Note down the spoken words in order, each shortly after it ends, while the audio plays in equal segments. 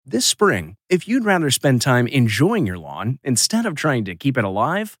This spring, if you'd rather spend time enjoying your lawn instead of trying to keep it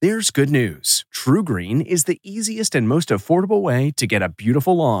alive, there's good news. TruGreen is the easiest and most affordable way to get a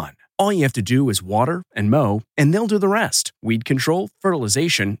beautiful lawn. All you have to do is water and mow, and they'll do the rest. Weed control,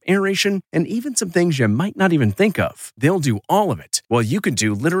 fertilization, aeration, and even some things you might not even think of. They'll do all of it, while you can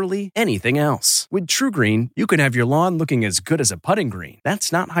do literally anything else. With TruGreen, you can have your lawn looking as good as a putting green.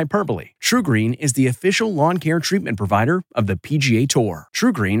 That's not hyperbole. TruGreen is the official lawn care treatment provider of the PGA Tour.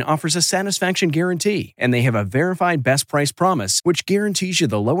 TruGreen offers a satisfaction guarantee, and they have a verified best price promise, which guarantees you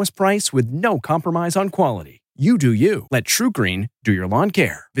the lowest price with no compromise on quality. You do you. Let TruGreen do your lawn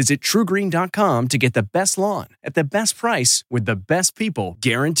care. Visit TruGreen.com to get the best lawn at the best price with the best people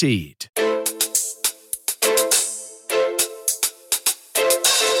guaranteed.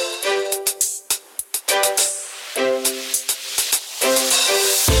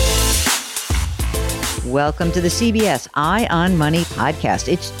 Welcome to the CBS Eye on Money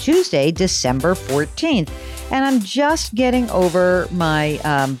podcast. It's Tuesday, December 14th, and I'm just getting over my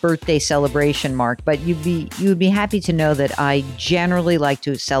birthday celebration, Mark, but you would be happy to know that I generally like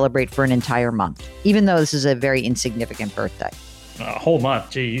to celebrate for an entire month, even though this is a very insignificant birthday. A whole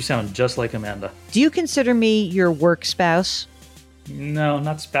month? Gee, you sound just like Amanda. Do you consider me your work spouse? No,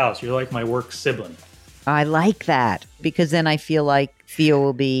 not spouse. You're like my work sibling. I like that, because then I feel like Theo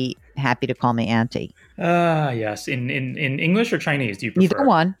will be happy to call me auntie. Yes. In English or Chinese, do you prefer? Either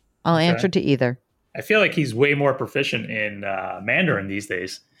one. I'll answer to either. I feel like he's way more proficient in Mandarin these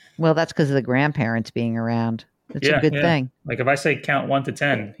days. Well, that's because of the grandparents being around. It's a good thing. Like if I say count 1 to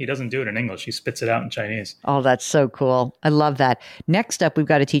 10, he doesn't do it in English. He spits it out in Chinese. Oh, that's so cool. I love that. Next up, we've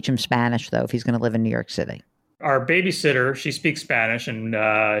got to teach him Spanish, though, if he's going to live in New York City. Our babysitter, she speaks Spanish, and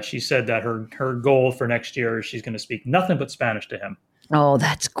she said that her goal for next year is she's going to speak nothing but Spanish to him. Oh,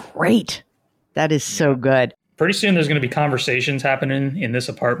 that's great. That is so good. Pretty soon there's going to be conversations happening in this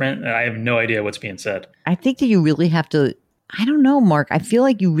apartment, and I have no idea what's being said. I think that you really have to, I don't know, Mark. I feel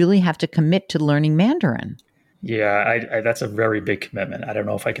like you really have to commit to learning Mandarin. Yeah, I that's a very big commitment. I don't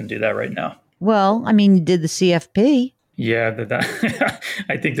know if I can do that right now. Well, I mean, you did the CFP. Yeah,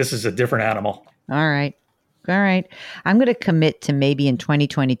 I think this is a different animal. All right. I'm going to commit to maybe in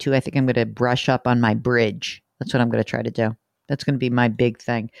 2022, I think I'm going to brush up on my bridge. That's what I'm going to try to do. That's going to be my big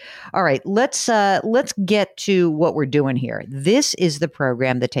thing. All right, let's get to what we're doing here. This is the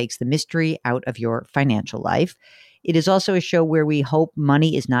program that takes the mystery out of your financial life. It is also a show where we hope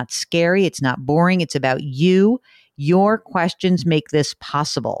money is not scary. It's not boring. It's about you. Your questions make this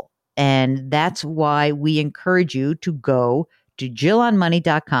possible. And that's why we encourage you to go to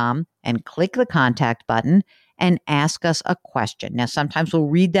JillOnMoney.com and click the contact button and ask us a question. Now, sometimes we'll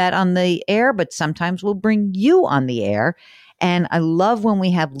read that on the air, but sometimes we'll bring you on the air. And I love when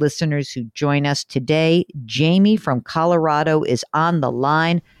we have listeners who join us today. Jamie from Colorado is on the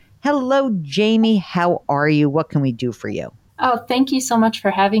line. Hello, Jamie. How are you? What can we do for you? Oh, thank you so much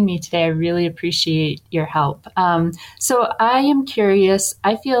for having me today. I really appreciate your help. So I am curious.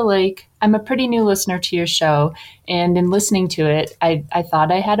 I feel like I'm a pretty new listener to your show. And in listening to it, I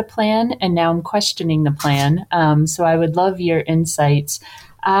thought I had a plan, and now I'm questioning the plan. So I would love your insights.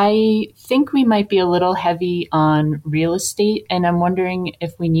 I think we might be a little heavy on real estate, and I'm wondering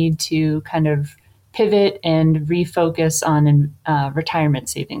if we need to kind of pivot and refocus on retirement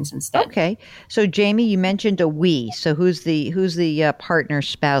savings instead. Okay. So Jamie, you mentioned a we. So who's the partner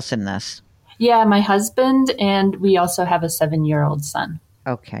spouse in this? Yeah, my husband, and we also have a 7-year-old son.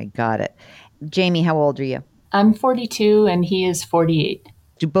 Okay, got it. Jamie, how old are you? I'm 42 and he is 48.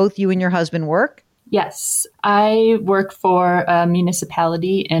 Do both you and your husband work? Yes, I work for a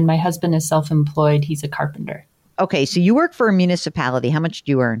municipality and my husband is self-employed. He's a carpenter. Okay, so you work for a municipality. How much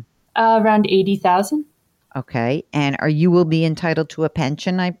do you earn? Around $80,000. Okay, and you will be entitled to a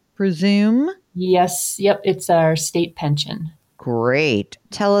pension, I presume? Yes, yep, it's our state pension. Great.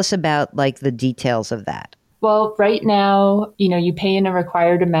 Tell us about the details of that. Well, right now, you pay in a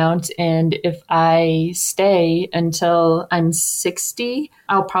required amount, and if I stay until I'm 60,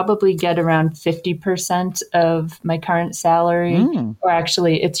 I'll probably get around 50% of my current salary, or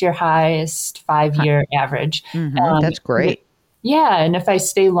actually, it's your highest 5-year average. That's great. Yeah, and if I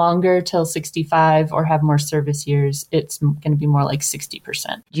stay longer till 65 or have more service years, it's going to be more like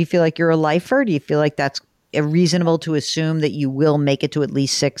 60%. Do you feel like you're a lifer? Do you feel like that's reasonable to assume that you will make it to at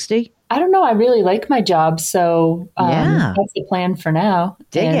least 60? I don't know. I really like my job. So that's the plan for now.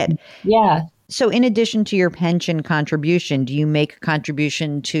 Dig it. Yeah. So in addition to your pension contribution, do you make a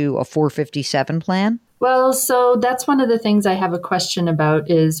contribution to a 457 plan? Well, so that's one of the things I have a question about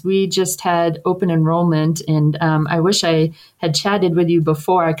is we just had open enrollment and I wish I had chatted with you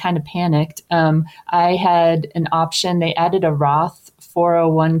before. I kind of panicked. I had an option. They added a Roth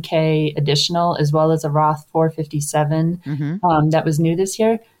 401k additional as well as a Roth 457 that was new this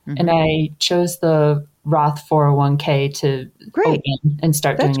year. And I chose the Roth 401k to open and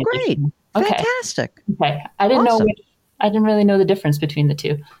start That's doing great. additional. Okay. Fantastic. Okay. I didn't Awesome. I didn't really know the difference between the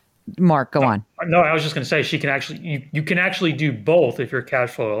two. Mark, go on. No, I was just going to say she can actually you can actually do both if your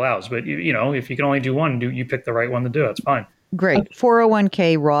cash flow allows. But you know, if you can only do one, you pick the right one to do. It's fine. Great.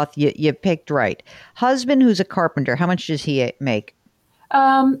 401k Roth, you picked right. Husband who's a carpenter, how much does he make?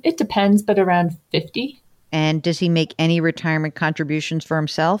 It depends, but around 50. And does he make any retirement contributions for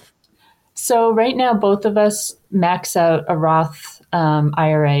himself? So right now, both of us max out a Roth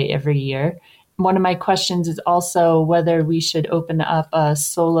IRA every year. One of my questions is also whether we should open up a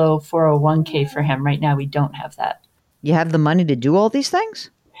solo 401k for him. Right now, we don't have that. You have the money to do all these things?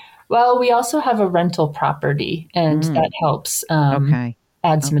 Well, we also have a rental property, and that helps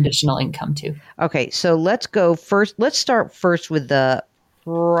add some additional income too. Okay, so let's go first. Let's start first with the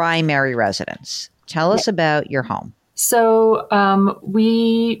primary residence. Tell us about your home. So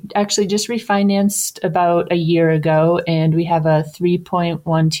we actually just refinanced about a year ago, and we have a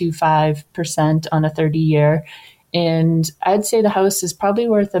 3.125% on a 30-year. And I'd say the house is probably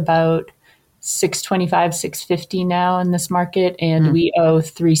worth about $625, $650 now in this market, and we owe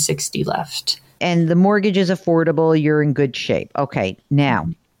 $360 left. And the mortgage is affordable. You're in good shape. Okay, now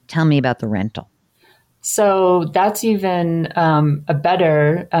tell me about the rental. So that's even a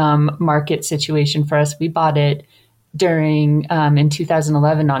better market situation for us. We bought it during in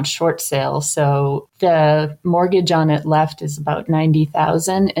 2011 on short sale. So the mortgage on it left is about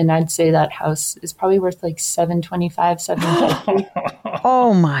 $90,000, and I'd say that house is probably worth like $725, $750.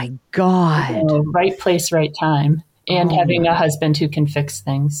 Oh my God! So right place, right time, and having a husband who can fix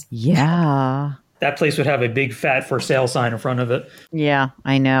things. Yeah. That place would have a big fat for sale sign in front of it. Yeah,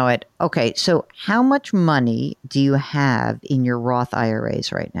 I know it. Okay, so how much money do you have in your Roth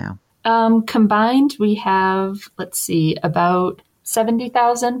IRAs right now? Combined, we have, about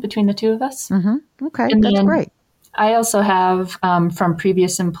 70,000 between the two of us. Okay, And that's then great. I also have from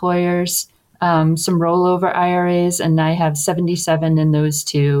previous employers some rollover IRAs, and I have 77 in those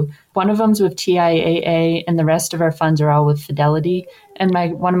two. One of them's with TIAA, and the rest of our funds are all with Fidelity. And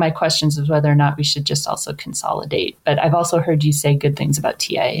one of my questions is whether or not we should just also consolidate. But I've also heard you say good things about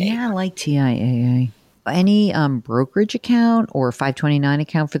TIAA. Yeah, I like TIAA. Any brokerage account or 529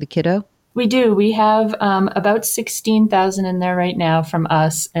 account for the kiddo? We do. We have about 16,000 in there right now from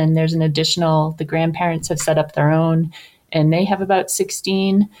us, and there's an additional. The grandparents have set up their own, and they have about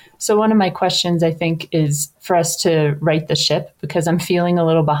 16. So one of my questions, I think, is for us to right the ship, because I'm feeling a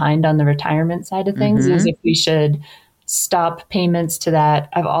little behind on the retirement side of things, is if we should stop payments to that.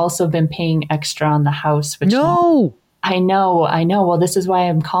 I've also been paying extra on the house, which No. I know. Well, this is why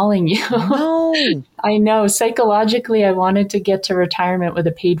I'm calling you. No. I know. Psychologically, I wanted to get to retirement with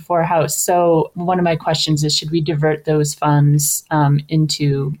a paid-for house. So one of my questions is, should we divert those funds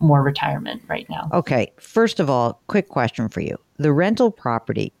into more retirement right now? Okay. First of all, quick question for you. The rental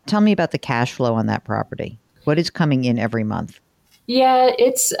property, tell me about the cash flow on that property. What is coming in every month? Yeah,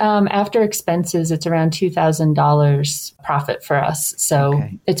 it's after expenses, it's around $2,000 profit for us. So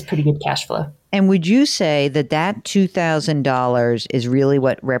It's pretty good cash flow. And would you say that that $2,000 is really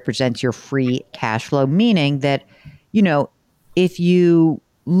what represents your free cash flow? Meaning that, you know, if you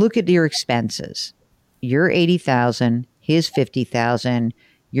look at your expenses, you're $80,000, his $50,000,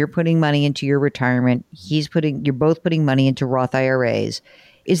 you're putting money into your retirement, you're both putting money into Roth IRAs.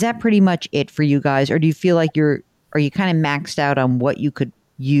 Is that pretty much it for you guys? Or do you feel like are you kind of maxed out on what you could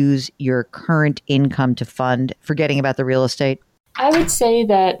use your current income to fund, forgetting about the real estate? I would say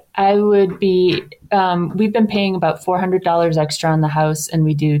that I would be, we've been paying about $400 extra on the house, and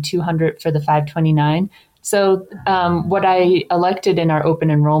we do $200 for the 529. So what I elected in our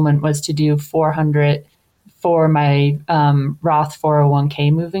open enrollment was to do $400 for my Roth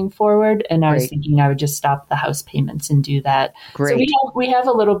 401k moving forward. And I was thinking I would just stop the house payments and do that. Great. So we have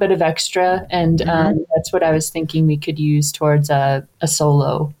a little bit of extra, and that's what I was thinking we could use towards a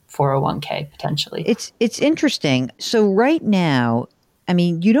solo 401k potentially. It's interesting. So right now, I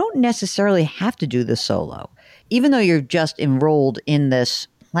mean, you don't necessarily have to do the solo. Even though you're just enrolled in this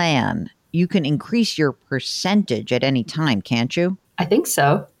plan, you can increase your percentage at any time, can't you? I think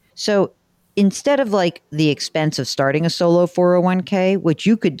so. So instead of like the expense of starting a solo 401k, what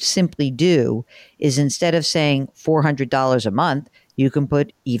you could simply do is, instead of saying $400 a month, you can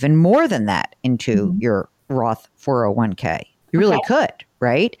put even more than that into your Roth 401k. You really could,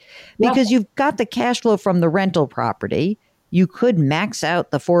 right? Because you've got the cash flow from the rental property. You could max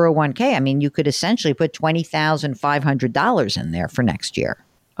out the 401k. I mean, you could essentially put $20,500 in there for next year.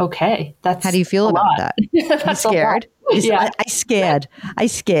 Okay. That's How do you feel a about lot. that? You That's a lot. scared? Yeah. I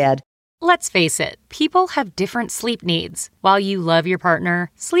scared. Let's face it, people have different sleep needs. While you love your partner,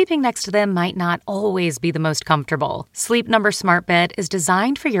 sleeping next to them might not always be the most comfortable. Sleep Number Smart Bed is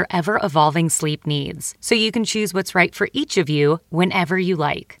designed for your ever-evolving sleep needs, so you can choose what's right for each of you whenever you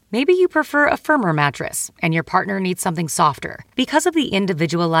like. Maybe you prefer a firmer mattress, and your partner needs something softer. Because of the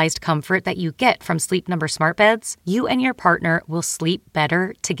individualized comfort that you get from Sleep Number Smart Beds, you and your partner will sleep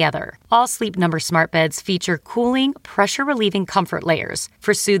better together. All Sleep Number Smart Beds feature cooling, pressure-relieving comfort layers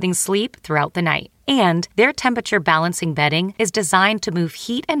for soothing sleep throughout the night. And their temperature balancing bedding is designed to move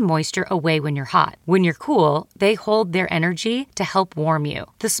heat and moisture away when you're hot. When you're cool, they hold their energy to help warm you.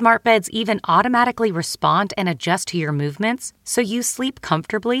 The smart beds even automatically respond and adjust to your movements, so you sleep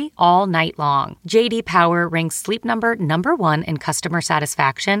comfortably all night long. JD Power ranks Sleep Number #1 in customer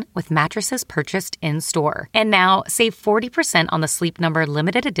satisfaction with mattresses purchased in-store. And now, save 40% on the Sleep Number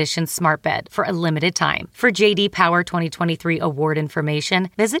limited edition smart bed for a limited time. For JD Power 2023 award information,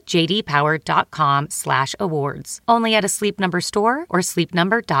 visit jdpower.com/awards. Only at a Sleep Number store or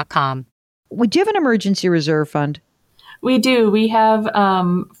sleepnumber.com. Would you have an emergency reserve fund? We do. We have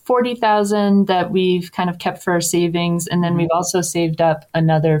 40,000 that we've kind of kept for our savings, and then we've also saved up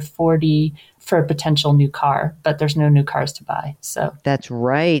another 40 for a potential new car, but there's no new cars to buy. So That's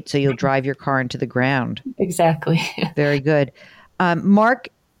right. So you'll drive your car into the ground. exactly. Very good. Mark,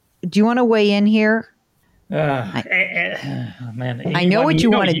 do you want to weigh in here? Man, I know what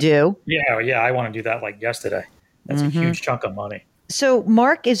you want to do. Yeah, I want to do that like yesterday. That's a huge chunk of money. So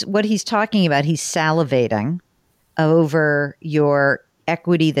Mark is what he's talking about. He's salivating over your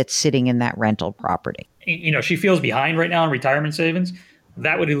equity that's sitting in that rental property. She feels behind right now in retirement savings.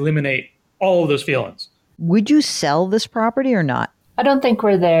 That would eliminate all of those feelings. Would you sell this property or not? I don't think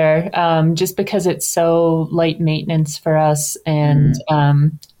we're there, just because it's so light maintenance for us. And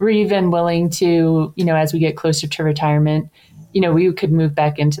we're even willing to, as we get closer to retirement, we could move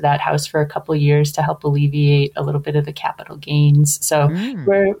back into that house for a couple of years to help alleviate a little bit of the capital gains. So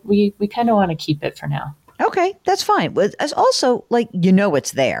we kind of want to keep it for now. Okay, that's fine. But as also,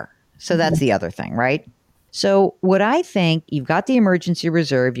 it's there. So that's the other thing, right? So what I think, you've got the emergency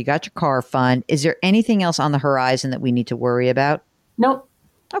reserve, you got your car fund. Is there anything else on the horizon that we need to worry about? Nope.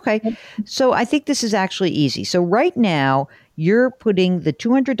 Okay. So I think this is actually easy. So right now, you're putting the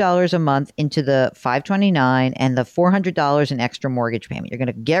 $200 a month into the 529 and the $400 in extra mortgage payment. You're going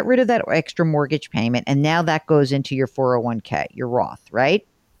to get rid of that extra mortgage payment, and now that goes into your 401k, your Roth, right?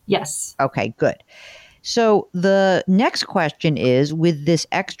 Yes. Okay, good. So the next question is, with this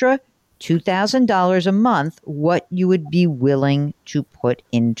extra $2,000 a month, what you would be willing to put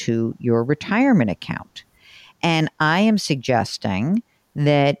into your retirement account. And I am suggesting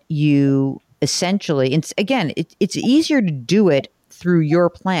that you essentially, it's easier to do it through your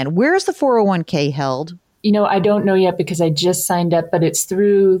plan. Where is the 401k held? I don't know yet because I just signed up, but it's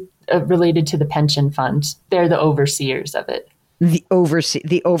through related to the pension fund. They're the overseers of it. The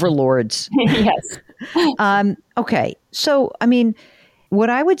overlords. Yes. Okay. So,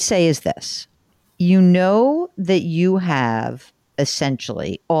 what I would say is this. That you have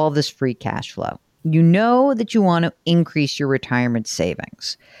essentially all this free cash flow. You know that you want to increase your retirement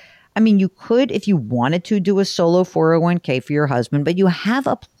savings. You could, if you wanted to, do a solo 401k for your husband, but you have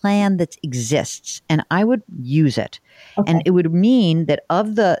a plan that exists, and I would use it. Okay. And it would mean that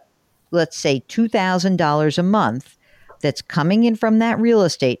of the, let's say, $2,000 a month that's coming in from that real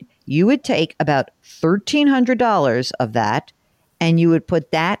estate, you would take about $1,300 of that, and you would put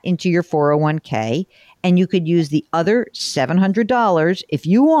that into your 401k, and you could use the other $700 if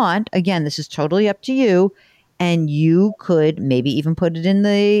you want. Again, this is totally up to you. And you could maybe even put it in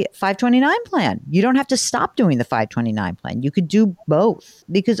the 529 plan. You don't have to stop doing the 529 plan. You could do both,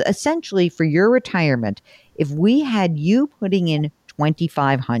 because essentially for your retirement, if we had you putting in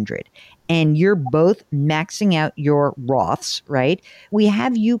 $2,500 and you're both maxing out your Roths, right? We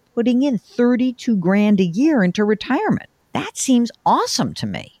have you putting in $32,000 a year into retirement. That seems awesome to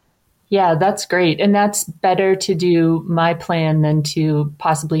me. Yeah, that's great. And that's better to do my plan than to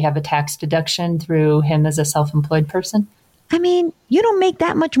possibly have a tax deduction through him as a self-employed person. You don't make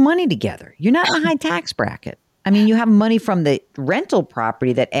that much money together. You're not in a high tax bracket. You have money from the rental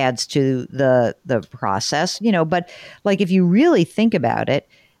property that adds to the process, but if you really think about it,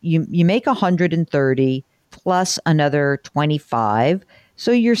 you make 130 plus another 25.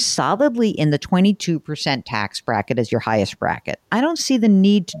 So you're solidly in the 22% tax bracket as your highest bracket. I don't see the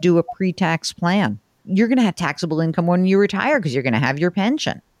need to do a pre-tax plan. You're going to have taxable income when you retire because you're going to have your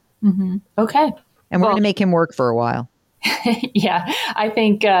pension. Mm-hmm. Okay. And we're going to make him work for a while. Yeah. I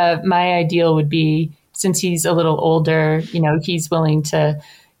think my ideal would be, since he's a little older, he's willing to,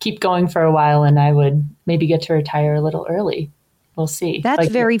 keep going for a while and I would maybe get to retire a little early. We'll see. That's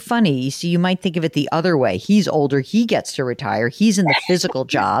very funny. So you might think of it the other way. He's older. He gets to retire. He's in the physical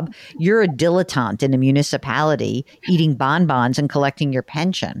job. You're a dilettante in a municipality eating bonbons and collecting your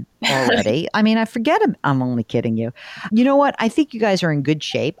pension already. I mean, I forget him. I'm only kidding you. You know what? I think you guys are in good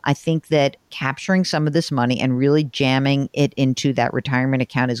shape. I think that capturing some of this money and really jamming it into that retirement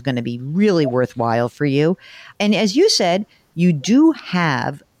account is going to be really worthwhile for you. And as you said, you do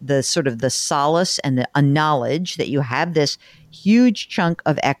have the sort of the solace and the knowledge that you have this huge chunk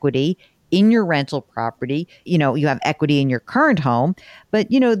of equity in your rental property. You know, you have equity in your current home,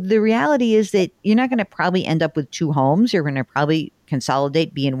 but you know, the reality is that you're not going to probably end up with two homes. You're going to probably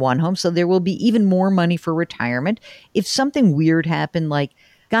consolidate, be in one home. So there will be even more money for retirement. If something weird happened, like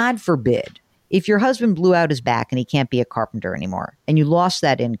God forbid, if your husband blew out his back and he can't be a carpenter anymore and you lost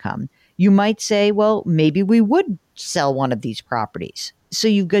that income, you might say, well, maybe we would sell one of these properties. So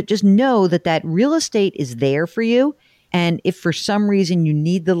you just know that that real estate is there for you. And if for some reason you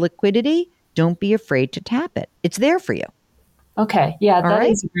need the liquidity, don't be afraid to tap it. It's there for you. Okay. Yeah, that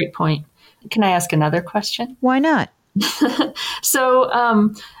is a great point. Can I ask another question? Why not? So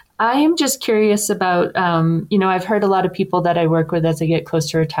I am just curious about, I've heard a lot of people that I work with as they get close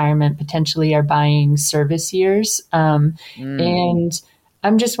to retirement potentially are buying service years. And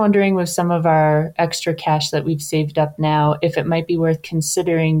I'm just wondering with some of our extra cash that we've saved up now, if it might be worth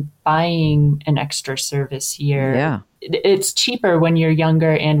considering buying an extra service year. Yeah. It's cheaper when you're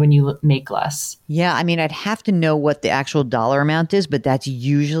younger and when you make less. Yeah. I mean, I'd have to know what the actual dollar amount is, but that's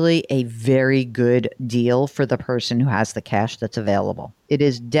usually a very good deal for the person who has the cash that's available. It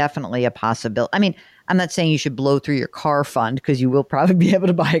is definitely a possibility. I mean, I'm not saying you should blow through your car fund because you will probably be able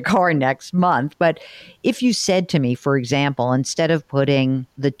to buy a car next month. But if you said to me, for example, instead of putting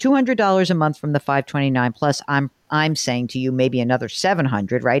the $200 a month from the 529 plus, I'm saying to you maybe another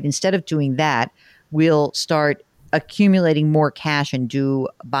 $700, right? Instead of doing that, we'll start accumulating more cash and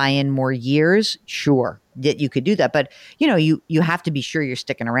buy in more years. Sure, that you could do that, but you have to be sure you're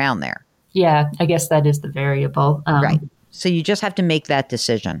sticking around there. Yeah, I guess that is the variable. Right. So you just have to make that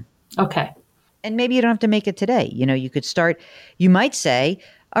decision. Okay. And maybe you don't have to make it today. You could start, you might say,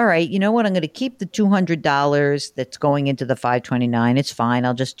 all right, you know what? I'm going to keep the $200 that's going into the 529. It's fine.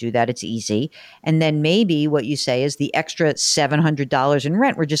 I'll just do that. It's easy. And then maybe what you say is the extra $700 in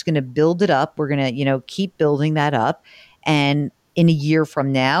rent, we're just going to build it up. We're going to, keep building that up. And in a year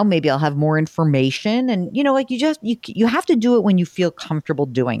from now, maybe I'll have more information. And, you have to do it when you feel comfortable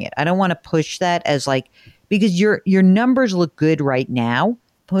doing it. I don't want to push that as because your numbers look good right now.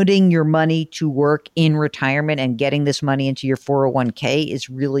 Putting your money to work in retirement and getting this money into your 401k is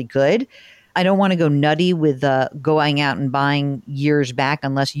really good. I don't want to go nutty with going out and buying years back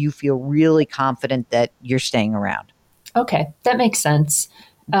unless you feel really confident that you're staying around. Okay, that makes sense.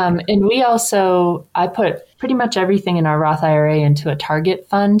 And I put pretty much everything in our Roth IRA into a target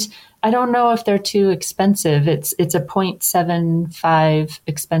fund. I don't know if they're too expensive. It's a 0.75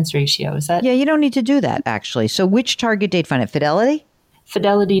 expense ratio. Is that? Yeah, you don't need to do that actually. So which target date fund? At Fidelity?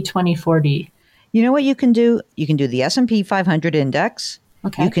 Fidelity 2040. You know what you can do? You can do the S&P 500 index.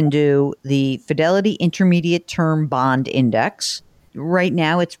 Okay. You can do the Fidelity Intermediate Term Bond Index. Right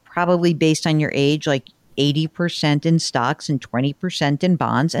now, it's probably based on your age, like 80% in stocks and 20% in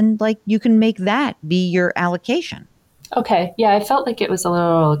bonds. And you can make that be your allocation. Okay. Yeah, I felt like it was a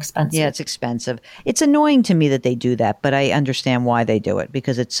little expensive. Yeah, it's expensive. It's annoying to me that they do that, but I understand why they do it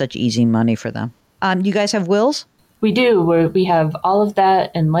because it's such easy money for them. You guys have wills? We do. We have all of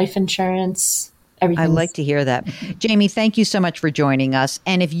that and life insurance, everything. I like to hear that. Jamie, thank you so much for joining us.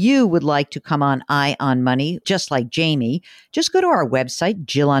 And if you would like to come on Eye on Money, just like Jamie, just go to our website,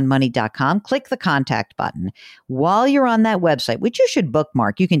 jillonmoney.com, click the contact button. While you're on that website, which you should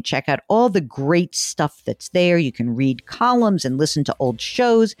bookmark, you can check out all the great stuff that's there. You can read columns and listen to old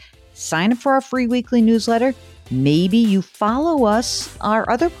shows. Sign up for our free weekly newsletter. Maybe you follow us, our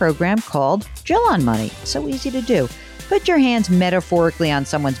other program called Jill on Money. So easy to do. Put your hands metaphorically on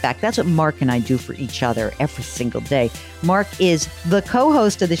someone's back. That's what Mark and I do for each other every single day. Mark is the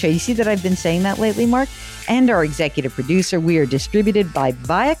co-host of the show. You see that I've been saying that lately, Mark? And our executive producer. We are distributed by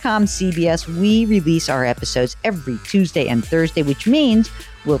Viacom CBS. We release our episodes every Tuesday and Thursday, which means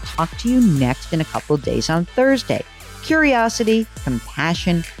we'll talk to you next in a couple of days on Thursday. Curiosity,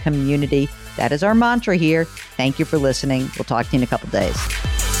 compassion, community. That is our mantra here. Thank you for listening. We'll talk to you in a couple days.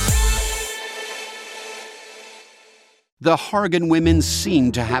 The Hargan women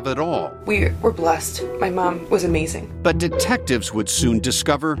seemed to have it all. We were blessed. My mom was amazing. But detectives would soon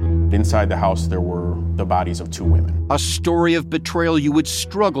discover inside the house there were the bodies of two women. A story of betrayal you would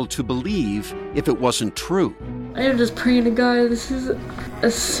struggle to believe if it wasn't true. I am just praying to God. This is a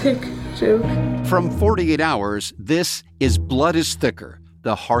sick joke. From 48 Hours, this is Blood is Thicker,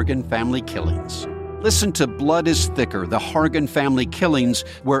 the Hargan Family Killings. Listen to Blood is Thicker, the Hargan Family Killings,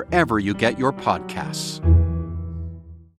 wherever you get your podcasts.